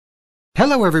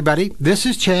Hello everybody, this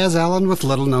is Chaz Allen with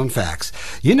Little Known Facts.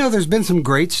 You know there's been some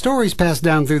great stories passed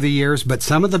down through the years, but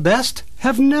some of the best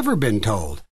have never been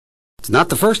told. It's not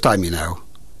the first time,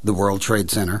 the World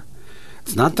Trade Center.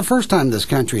 It's not the first time this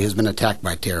country has been attacked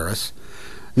by terrorists.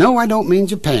 No, I don't mean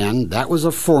Japan. That was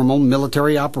a formal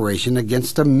military operation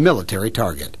against a military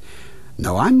target.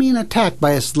 No, I mean attacked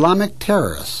by Islamic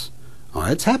terrorists. Oh,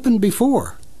 it's happened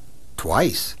before.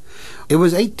 Twice. It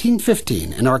was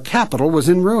 1815, and our capital was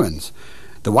in ruins.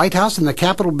 The White House and the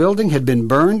Capitol building had been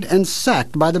burned and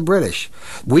sacked by the British.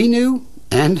 We knew,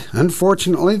 and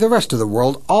unfortunately the rest of the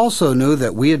world also knew,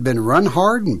 that we had been run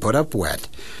hard and put up wet.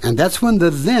 And that's when the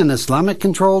then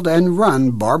Islamic-controlled and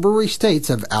run Barbary states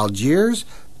of Algiers,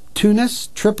 Tunis,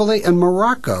 Tripoli, and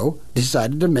Morocco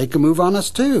decided to make a move on us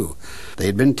too. They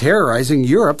had been terrorizing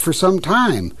Europe for some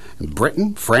time, and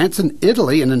Britain, France, and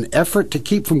Italy, in an effort to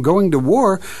keep from going to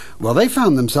war, well, they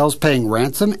found themselves paying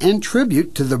ransom and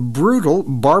tribute to the brutal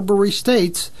Barbary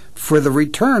states for the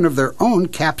return of their own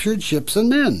captured ships and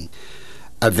men.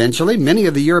 Eventually, many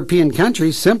of the European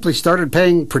countries simply started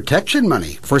paying protection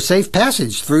money for safe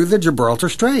passage through the Gibraltar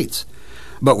Straits.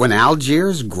 But when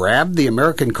Algiers grabbed the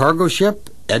American cargo ship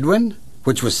Edwin,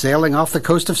 which was sailing off the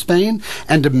coast of Spain,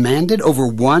 and demanded over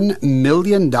 $1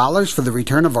 million for the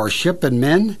return of our ship and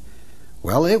men,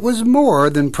 well, it was more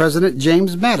than President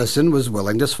James Madison was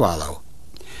willing to swallow.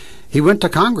 He went to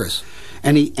Congress,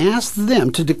 and he asked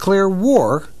them to declare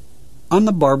war on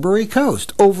the Barbary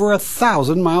coast, over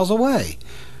 1,000 miles away.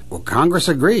 Well, Congress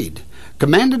agreed.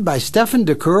 Commanded by Stephen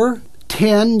Decour,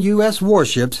 10 U.S.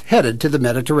 warships headed to the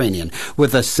Mediterranean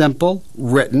with a simple,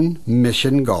 written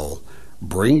mission goal: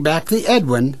 bring back the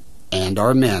Edwin and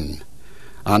our men.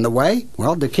 On the way,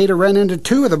 well, Decatur ran into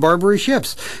 2 of the Barbary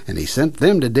ships, and he sent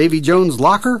them to Davy Jones'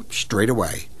 locker straight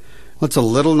away. It's a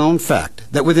little-known fact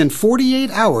that within 48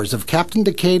 hours of Captain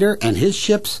Decatur and his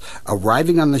ships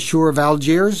arriving on the shore of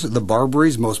Algiers, the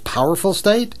Barbary's most powerful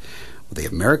state, the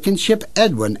American ship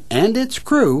Edwin and its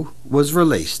crew was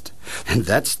released. And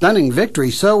that stunning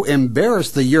victory so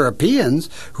embarrassed the Europeans,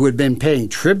 who had been paying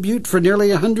tribute for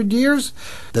nearly 100 years,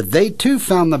 that they too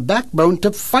found the backbone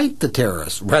to fight the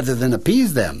terrorists rather than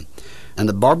appease them. And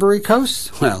the Barbary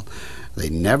coasts, well, they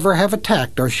never have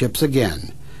attacked our ships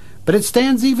again. But it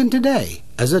stands even today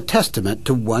as a testament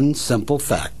to one simple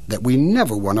fact that we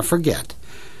never want to forget.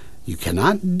 You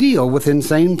cannot deal with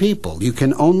insane people. You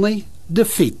can only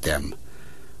defeat them.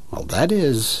 Well, that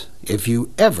is, if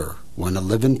you ever want to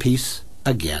live in peace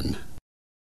again.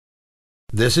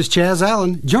 This is Chaz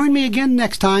Allen. Join me again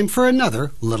next time for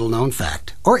another little-known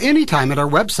fact, or anytime at our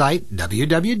website,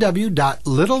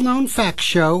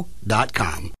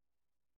 www.littleknownfactshow.com.